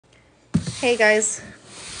Hey guys,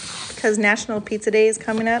 because National Pizza Day is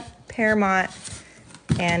coming up, Paramount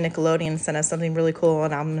and Nickelodeon sent us something really cool,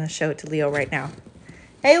 and I'm going to show it to Leo right now.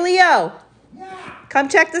 Hey Leo! Yeah! Come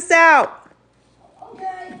check this out!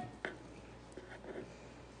 Okay!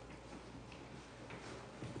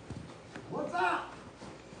 What's up?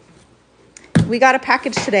 We got a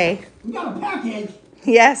package today. We got a package?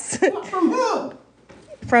 Yes. From who?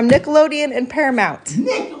 From Nickelodeon and Paramount.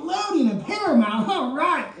 Nickelodeon and Paramount?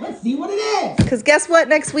 Alright, let's see what it is. Because guess what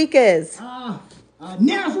next week is?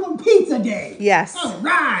 National Pizza Day. Yes.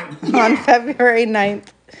 Alright! On February 9th.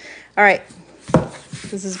 Alright.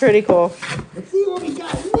 This is pretty cool. Let's see what we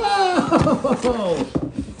got. Whoa!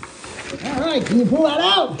 Alright, can you pull that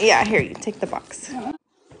out? Yeah, here, you take the box. Check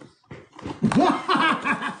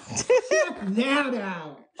that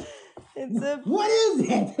out. What is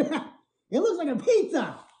it? It looks like a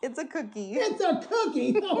pizza. It's a cookie. It's a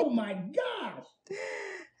cookie. Oh my gosh.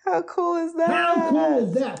 How cool is that? How cool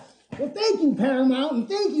is that? Well, thank you, Paramount, and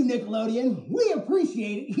thank you, Nickelodeon. We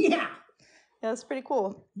appreciate it. Yeah. That's pretty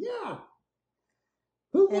cool. Yeah.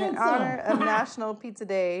 Who In wants honor of some? National Pizza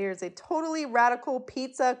Day, here's a totally radical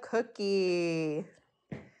pizza cookie.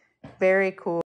 Very cool.